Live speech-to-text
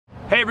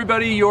Hey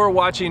everybody, you're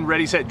watching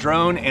Ready Set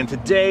Drone, and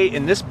today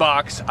in this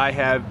box I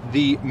have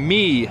the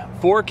Me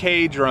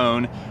 4K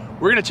drone.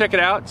 We're gonna check it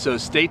out, so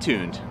stay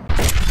tuned. So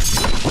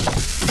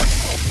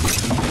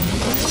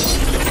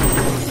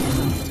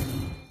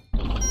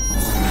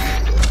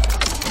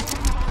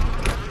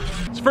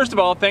first of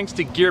all, thanks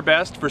to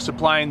GearBest for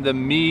supplying the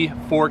Me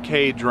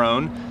 4K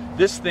drone.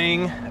 This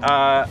thing,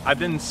 I've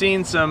been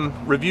seeing some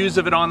reviews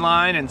of it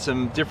online and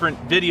some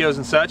different videos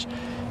and such,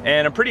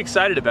 and I'm pretty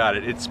excited about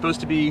it. It's supposed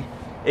to be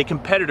a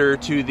competitor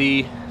to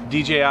the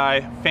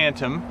DJI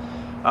Phantom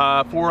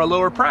for a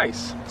lower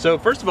price. So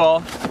first of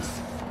all,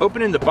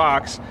 opening the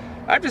box,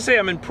 I have to say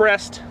I'm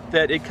impressed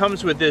that it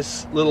comes with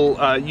this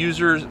little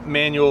user's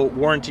manual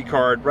warranty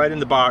card right in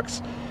the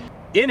box.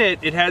 In it,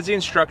 it has the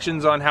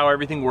instructions on how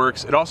everything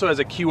works. It also has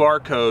a QR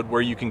code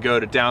where you can go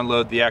to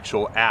download the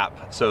actual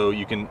app so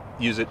you can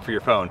use it for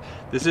your phone.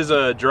 This is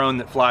a drone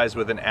that flies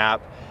with an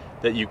app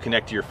that you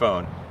connect to your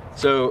phone.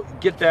 So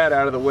get that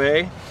out of the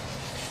way.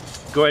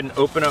 Go ahead and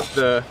open up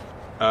the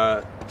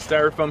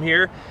styrofoam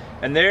here,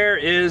 and there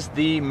is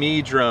the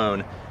Me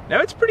drone.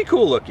 Now it's pretty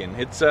cool looking.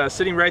 It's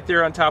sitting right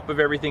there on top of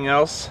everything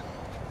else.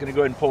 I'm gonna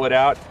go ahead and pull it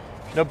out.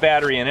 No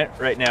battery in it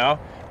right now,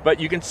 but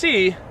you can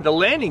see the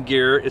landing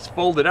gear is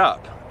folded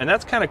up, and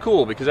that's kind of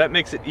cool because that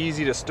makes it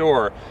easy to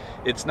store.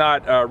 It's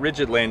not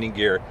rigid landing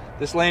gear.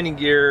 This landing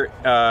gear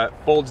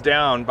folds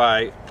down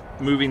by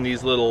moving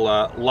these little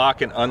lock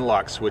and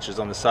unlock switches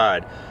on the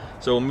side.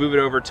 So we'll move it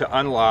over to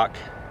unlock,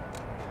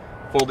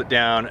 fold it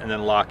down, and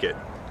then lock it.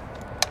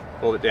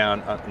 Fold it down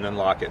and then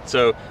lock it.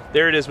 So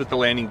there it is with the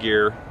landing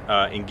gear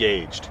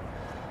engaged.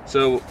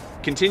 So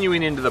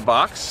continuing into the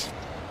box,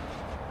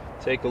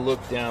 take a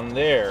look down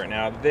there.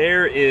 Now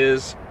there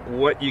is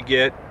what you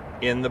get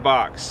in the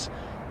box.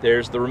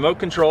 There's the remote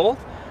control,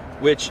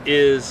 which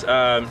is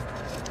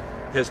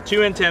has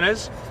two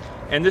antennas,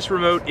 and this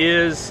remote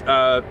is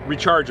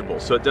rechargeable,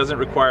 so it doesn't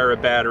require a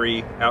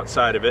battery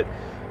outside of it.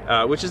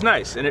 Which is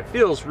nice, and it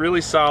feels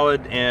really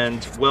solid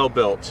and well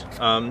built.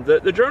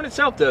 The drone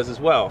itself does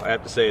as well, I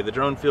have to say. The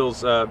drone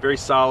feels very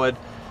solid.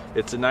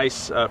 It's a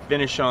nice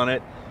finish on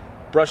it.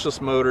 Brushless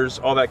motors,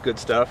 all that good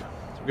stuff.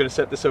 So we're gonna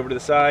set this over to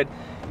the side.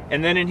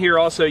 And then in here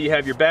also you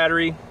have your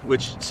battery,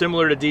 which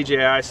similar to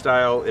DJI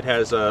style, it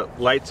has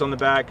lights on the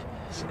back.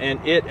 And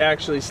it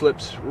actually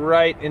slips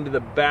right into the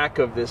back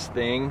of this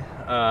thing.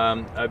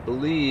 I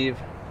believe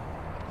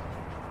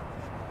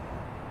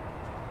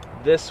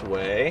this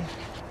way.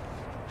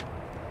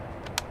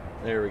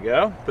 There we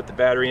go, put the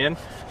battery in.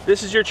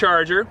 This is your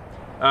charger.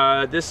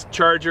 This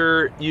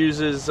charger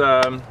uses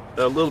a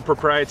little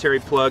proprietary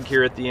plug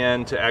here at the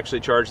end to actually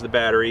charge the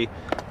battery.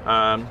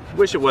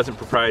 Wish it wasn't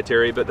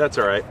proprietary, but that's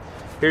all right.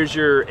 Here's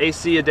your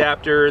AC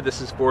adapter. This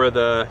is for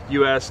the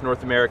US,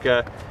 North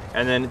America.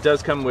 And then it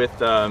does come with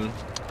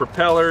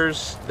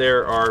propellers.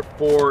 There are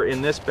 4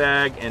 in this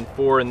bag and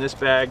 4 in this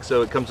bag,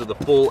 so it comes with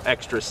a full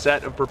extra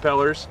set of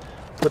propellers.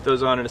 Put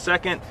those on in a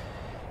second.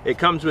 It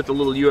comes with a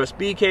little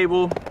USB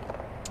cable,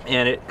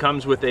 and it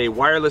comes with a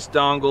wireless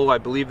dongle. I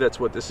believe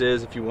that's what this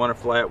is if you want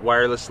to fly it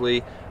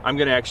wirelessly. I'm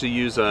going to actually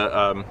use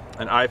an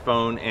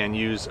iPhone and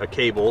use a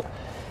cable.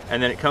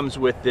 And then it comes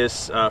with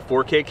this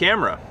 4K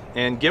camera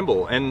and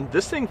gimbal. And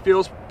this thing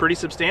feels pretty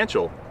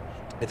substantial.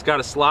 It's got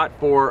a slot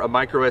for a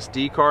micro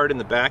SD card in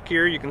the back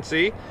here, you can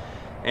see.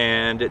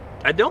 And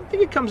I don't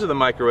think it comes with a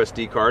micro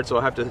SD card, so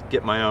I'll have to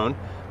get my own.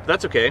 But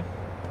that's okay.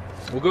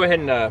 We'll go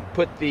ahead and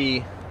put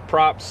the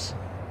props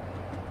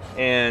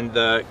and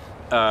the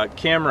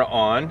camera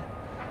on.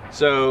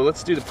 So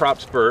let's do the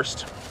props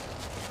first.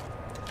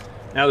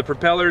 Now the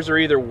propellers are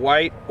either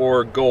white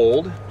or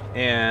gold,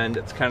 and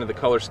it's kind of the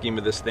color scheme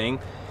of this thing,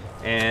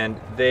 and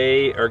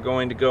they are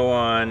going to go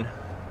on.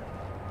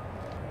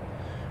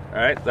 All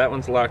right, that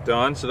one's locked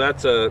on, so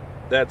that's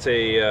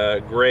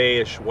a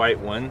grayish white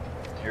one.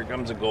 Here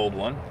comes a gold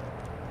one.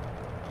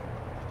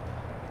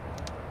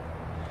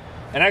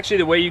 And actually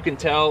the way you can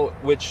tell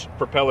which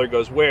propeller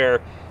goes where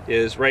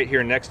is right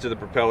here next to the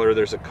propeller.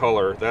 There's a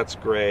color. That's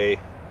gray,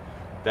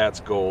 that's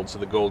gold. So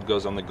the gold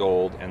goes on the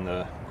gold and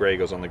the gray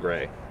goes on the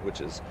gray, which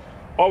is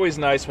always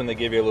nice when they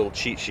give you a little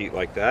cheat sheet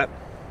like that.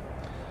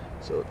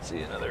 So let's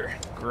see, another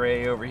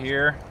gray over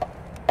here.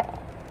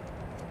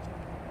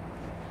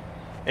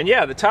 And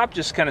yeah, the top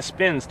just kind of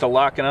spins to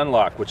lock and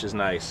unlock, which is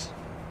nice.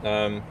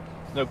 No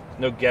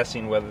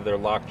guessing whether they're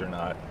locked or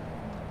not.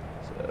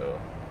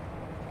 So.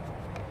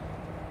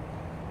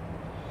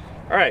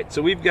 All right,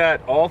 so we've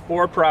got all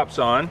 4 props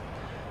on.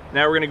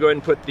 Now we're gonna go ahead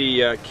and put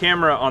the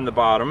camera on the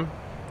bottom,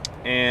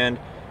 and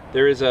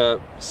there is a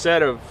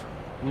set of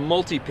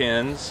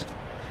multi-pins.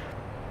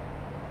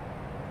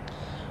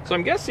 So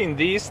I'm guessing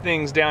these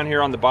things down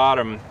here on the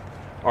bottom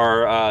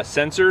are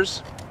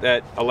sensors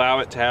that allow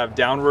it to have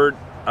downward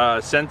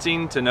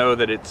sensing to know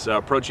that it's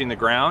approaching the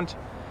ground,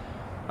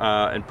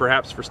 and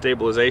perhaps for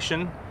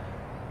stabilization.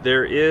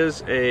 There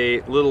is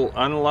a little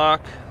unlock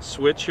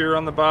switch here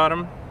on the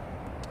bottom.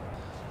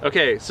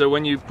 Okay, so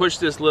when you push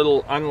this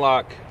little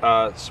unlock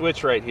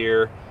switch right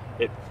here,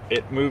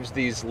 it moves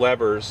these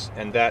levers,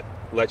 and that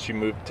lets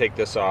you take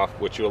this off,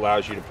 which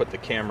allows you to put the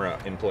camera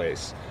in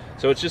place.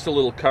 So it's just a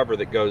little cover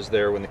that goes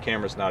there when the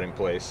camera's not in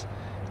place,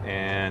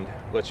 and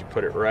lets you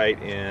put it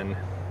right in.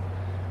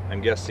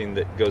 I'm guessing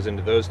that goes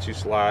into those two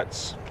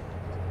slots.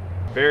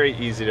 Very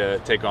easy to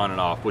take on and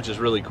off, which is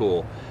really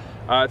cool.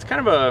 It's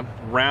kind of a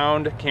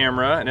round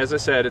camera, and as I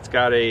said, it's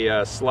got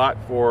a slot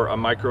for a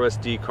micro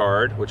SD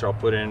card, which I'll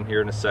put in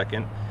here in a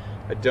second.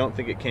 I don't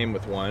think it came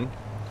with one,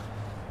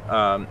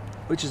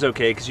 which is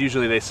okay, because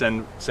usually they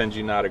send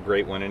you not a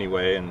great one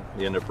anyway, and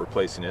you end up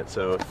replacing it.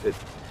 So if it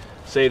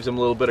saves them a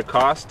little bit of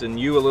cost and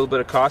you a little bit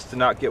of cost to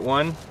not get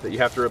one that you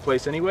have to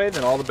replace anyway,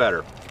 then all the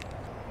better.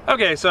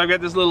 Okay, so I've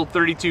got this little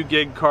 32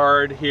 gig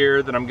card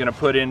here that I'm going to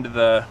put into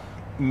the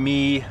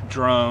Me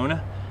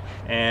drone,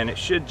 and it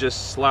should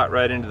just slot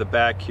right into the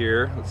back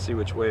here. Let's see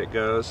which way it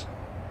goes,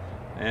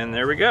 and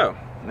there we go.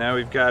 Now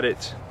we've got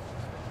it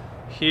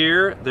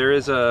here. There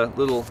is a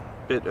little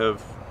bit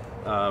of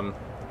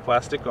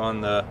plastic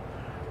on the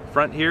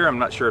front here. I'm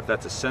not sure if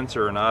that's a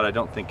sensor or not. I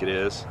don't think it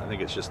is. I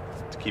think it's just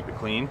to keep it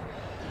clean.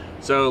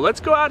 So let's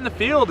go out in the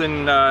field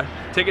and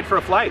take it for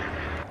a flight.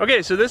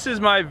 Okay, so this is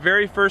my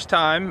very first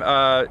time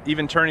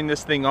even turning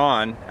this thing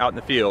on out in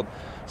the field.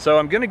 So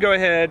I'm gonna go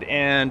ahead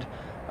and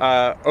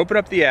open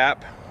up the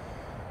app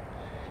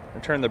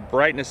and turn the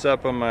brightness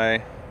up on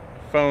my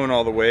phone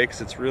all the way,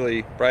 because it's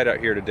really bright out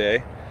here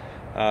today.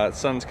 The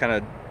sun's kind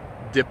of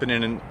dipping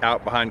in and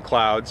out behind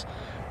clouds,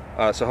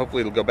 so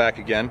hopefully it'll go back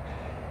again.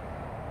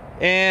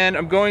 And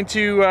I'm going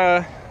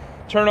to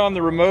turn on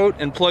the remote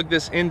and plug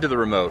this into the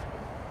remote.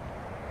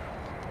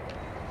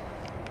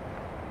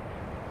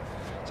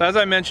 So as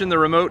I mentioned, the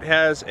remote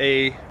has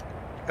a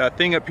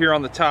thing up here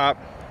on the top,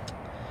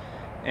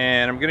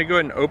 and I'm going to go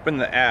ahead and open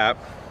the app.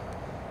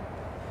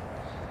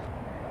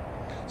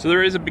 So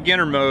there is a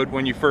beginner mode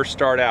when you first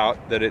start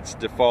out that it's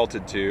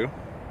defaulted to.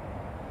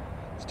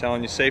 It's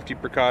telling you safety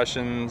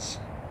precautions.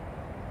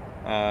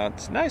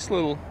 It's a nice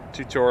little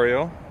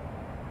tutorial.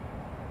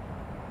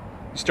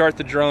 You start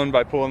the drone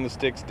by pulling the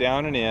sticks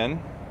down and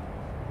in.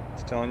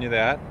 It's telling you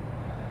that.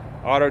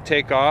 Auto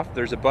takeoff,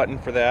 there's a button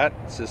for that.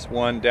 It's this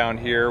one down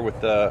here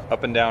with the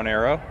up and down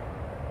arrow.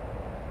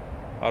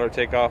 Auto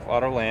takeoff,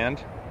 auto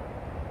land.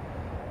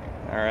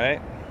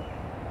 Alright.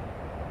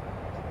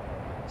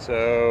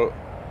 So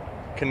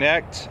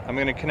connect. I'm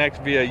going to connect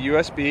via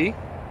USB.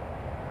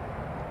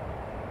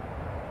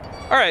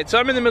 Alright, so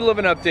I'm in the middle of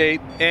an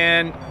update,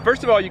 and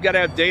first of all, you've got to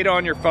have data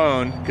on your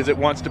phone because it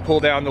wants to pull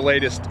down the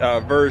latest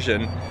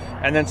version.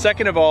 And then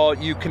second of all,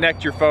 you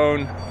connect your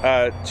phone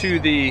to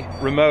the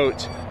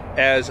remote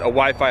as a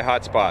Wi-Fi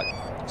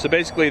hotspot. So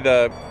basically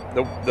the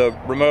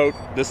remote,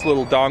 this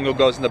little dongle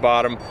goes in the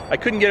bottom. I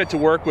couldn't get it to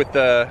work with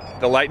the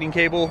lightning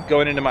cable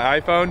going into my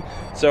iPhone,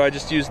 so I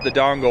just used the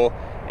dongle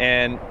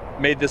and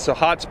made this a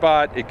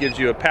hotspot. It gives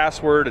you a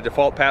password, a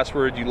default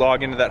password. You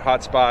log into that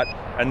hotspot,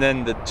 and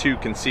then the two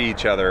can see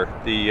each other,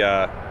 the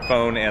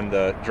phone and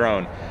the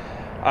drone.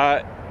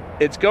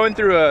 It's going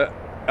through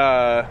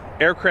a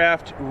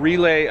aircraft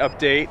relay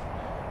update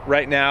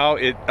right now.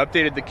 It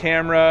updated the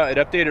camera, it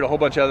updated a whole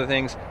bunch of other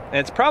things, and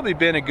it's probably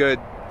been a good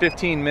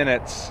 15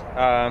 minutes,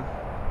 10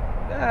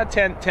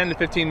 to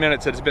 15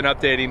 minutes that it's been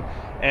updating,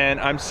 and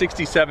I'm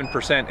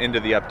 67% into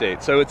the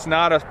update. So it's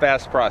not a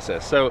fast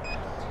process. So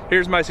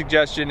here's my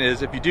suggestion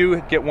is, if you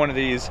do get one of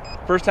these,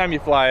 first time you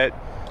fly it,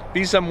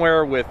 be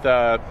somewhere with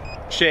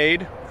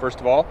shade, first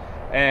of all,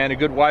 and a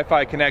good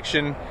Wi-Fi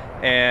connection,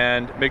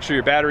 and make sure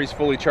your battery's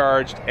fully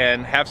charged,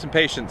 and have some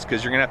patience,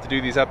 because you're gonna have to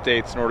do these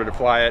updates in order to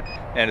fly it,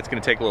 and it's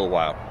gonna take a little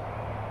while.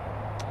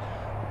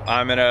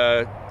 I'm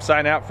gonna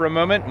sign out for a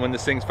moment. When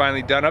this thing's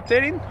finally done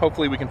updating,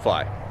 hopefully we can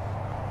fly.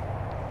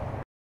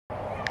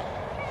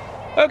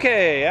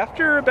 Okay,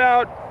 after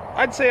about,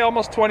 I'd say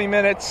almost 20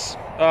 minutes,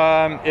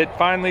 it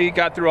finally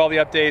got through all the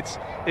updates.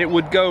 It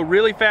would go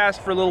really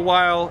fast for a little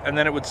while, and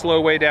then it would slow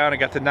way down. It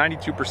got to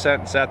 92%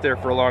 and sat there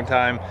for a long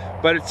time.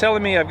 But it's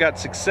telling me I've got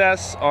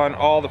success on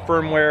all the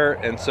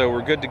firmware, and so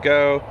we're good to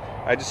go.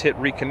 I just hit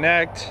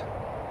reconnect.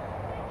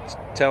 It's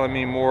telling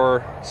me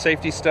more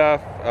safety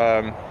stuff.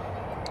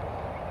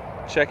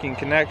 Checking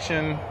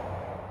connection.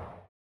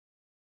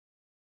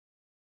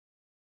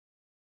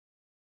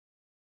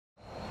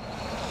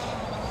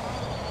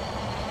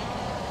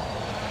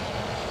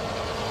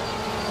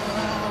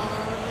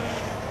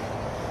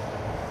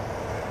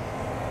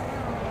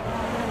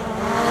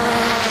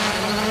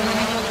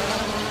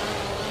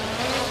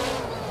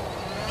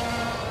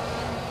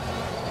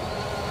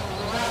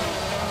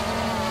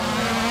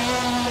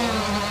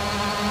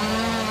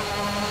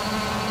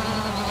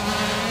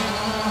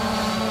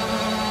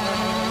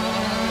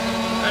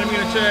 I'm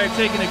going to try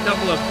taking a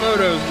couple of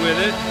photos with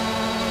it.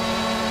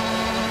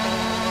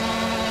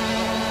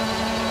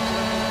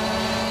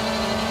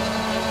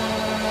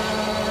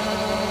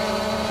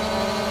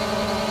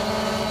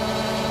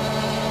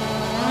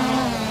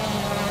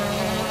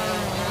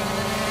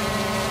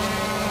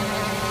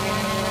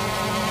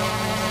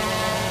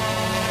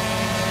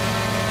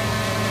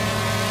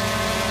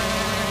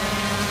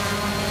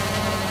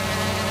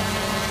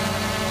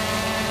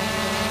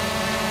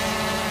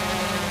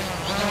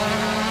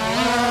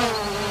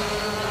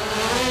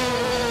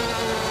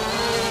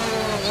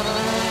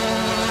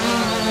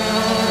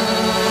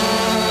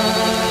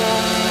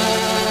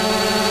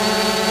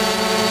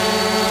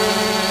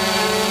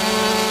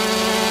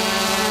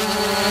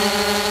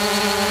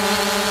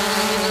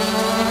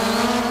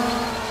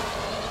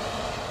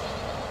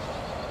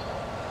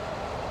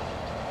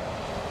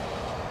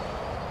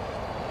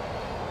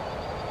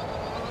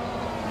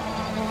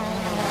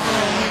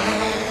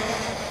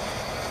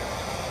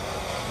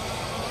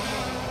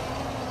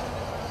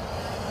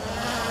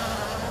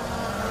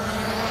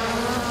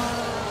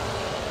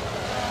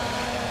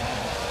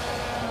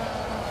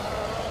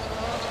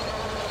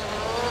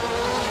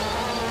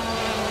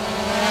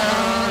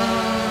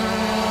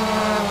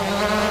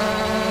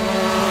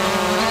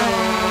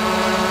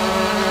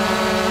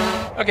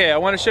 Okay, I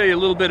want to show you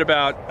a little bit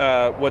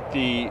about what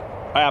the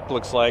app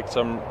looks like.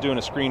 So I'm doing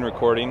a screen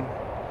recording.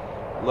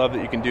 Love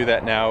that you can do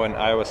that now in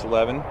iOS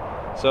 11.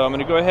 So I'm going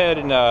to go ahead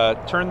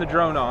and turn the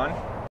drone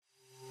on.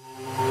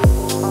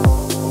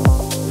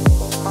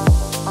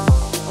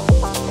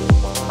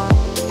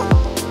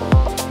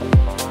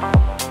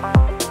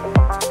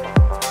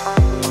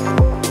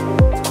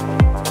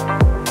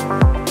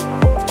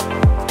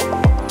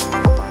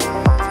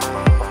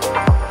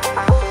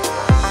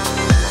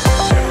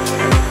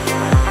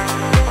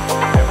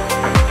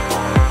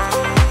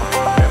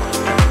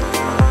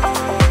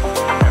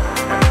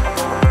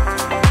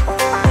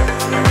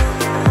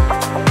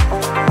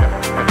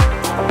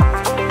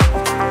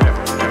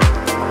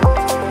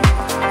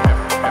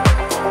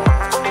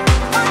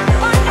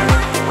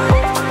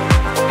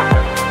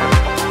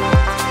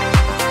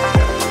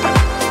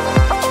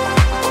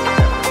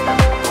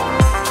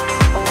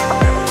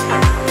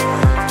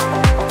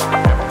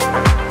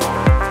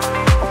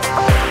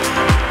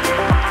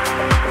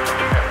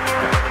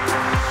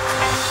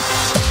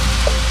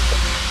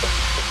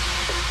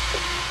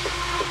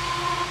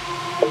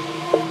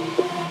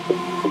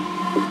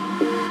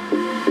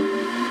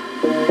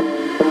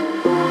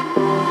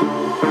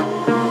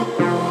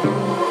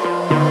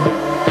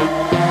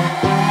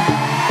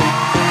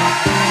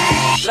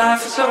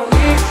 Life is so easy.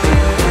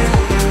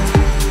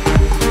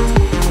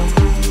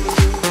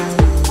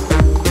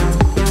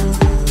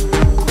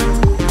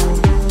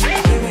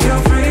 Give me your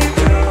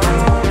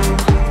freedom.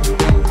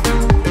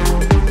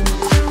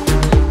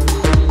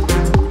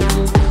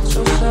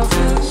 So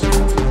selfless.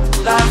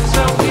 Life is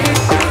so easy.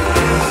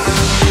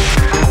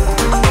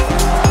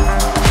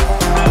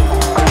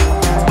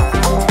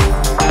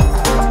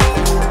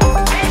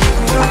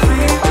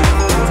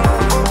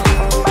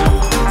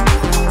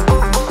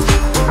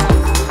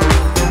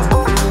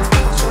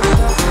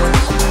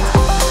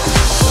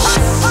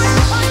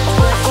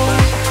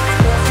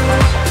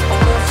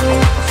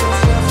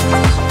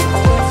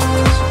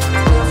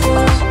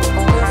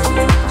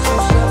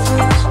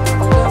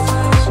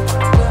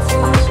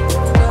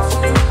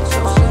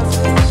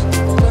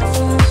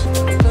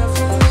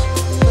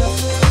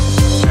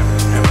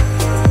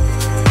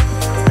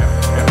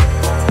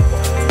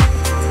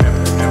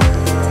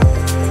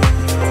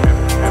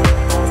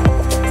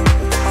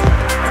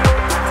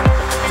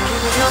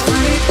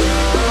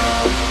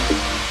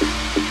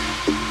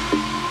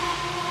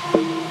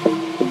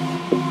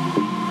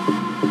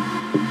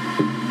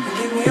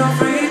 Give me your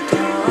freedom.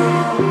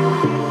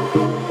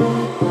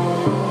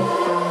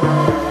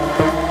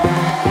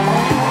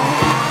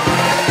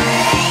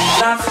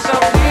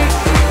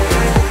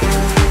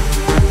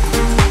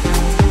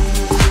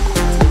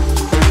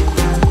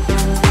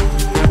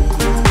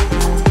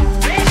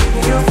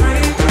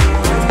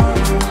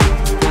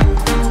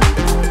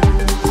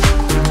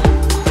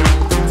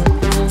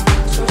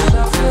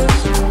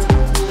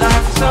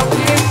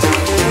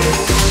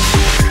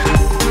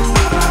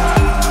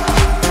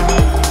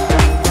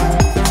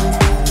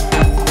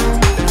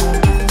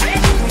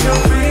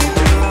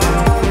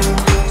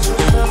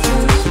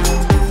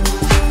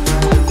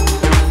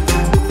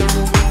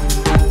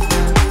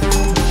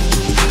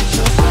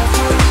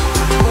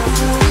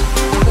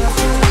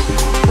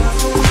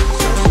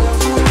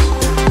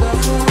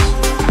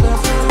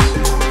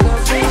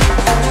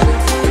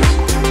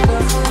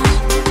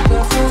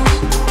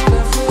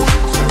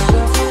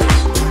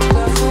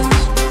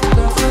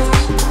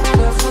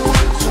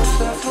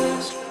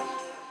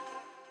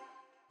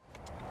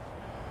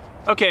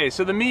 Okay,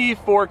 so the Mi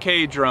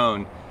 4K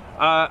drone.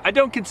 I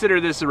don't consider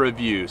this a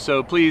review,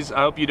 so please, I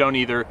hope you don't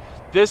either.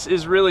 This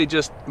is really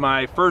just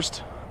my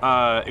first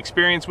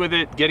experience with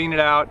it, getting it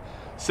out,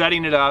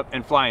 setting it up,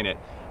 and flying it.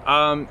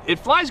 It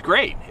flies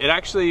great. It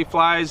actually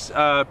flies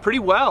pretty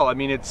well. I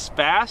mean, it's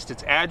fast,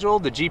 it's agile,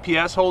 the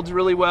GPS holds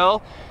really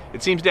well.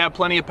 It seems to have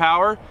plenty of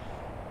power.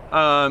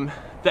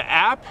 The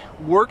app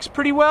works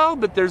pretty well,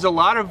 but there's a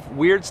lot of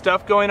weird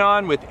stuff going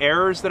on with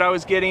errors that I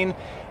was getting,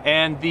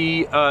 and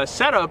the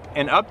setup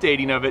and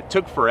updating of it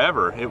took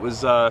forever. It was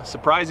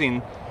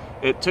surprising.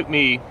 It took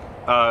me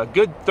a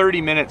good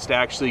 30 minutes to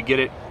actually get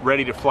it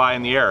ready to fly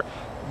in the air.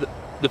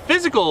 The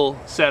physical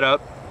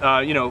setup,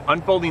 you know,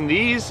 unfolding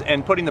these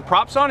and putting the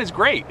props on is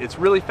great. It's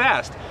really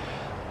fast.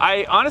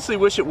 I honestly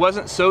wish it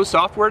wasn't so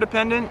software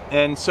dependent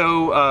and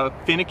so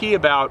finicky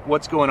about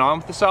what's going on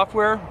with the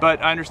software,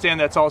 but I understand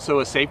that's also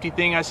a safety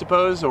thing, I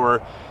suppose,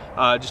 or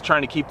just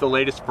trying to keep the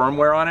latest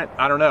firmware on it.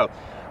 I don't know.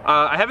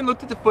 I haven't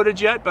looked at the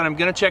footage yet, but I'm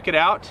gonna check it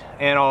out,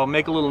 and I'll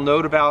make a little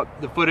note about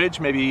the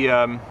footage. Maybe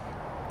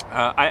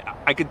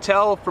I could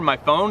tell from my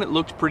phone it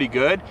looked pretty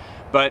good,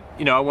 but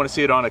you know, I want to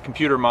see it on a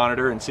computer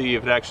monitor and see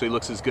if it actually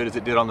looks as good as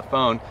it did on the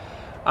phone.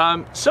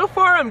 So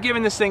far I'm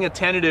giving this thing a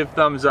tentative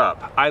thumbs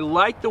up. I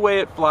like the way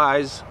it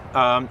flies.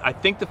 I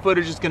think the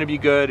footage is going to be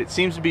good. It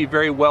seems to be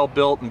very well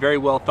built and very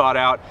well thought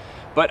out,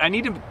 but I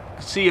need to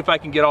see if I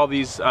can get all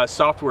these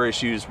software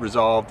issues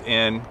resolved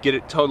and get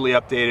it totally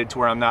updated to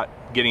where I'm not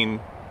getting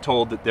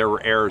told that there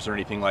were errors or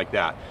anything like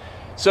that.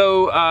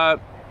 So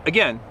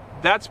again,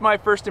 that's my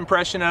first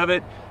impression of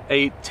it.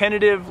 a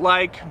tentative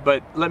like,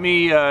 but let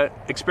me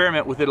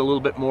experiment with it a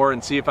little bit more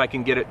and see if I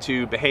can get it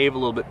to behave a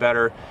little bit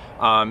better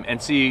and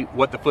see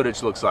what the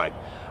footage looks like.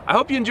 I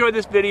hope you enjoyed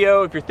this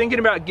video. If you're thinking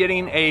about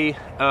getting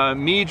a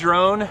Me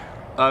drone,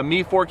 a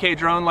Me 4K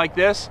drone like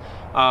this,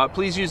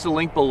 please use the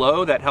link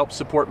below. That helps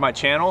support my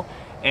channel.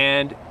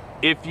 And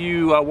if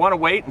you want to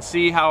wait and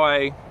see how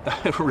I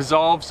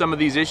resolve some of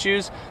these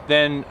issues,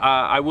 then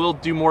I will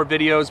do more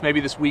videos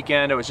maybe this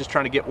weekend. I was just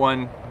trying to get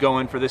one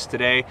going for this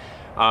today,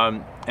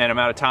 and I'm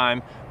out of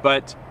time,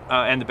 but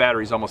and the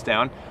battery's almost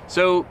down.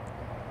 So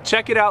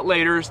check it out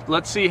later.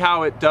 Let's see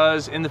how it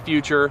does in the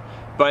future.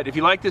 But if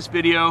you like this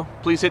video,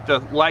 please hit the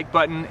like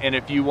button, and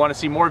if you want to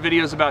see more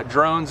videos about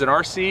drones and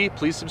RC,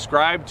 please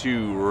subscribe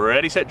to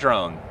Ready Set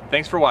Drone.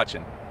 Thanks for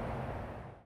watching.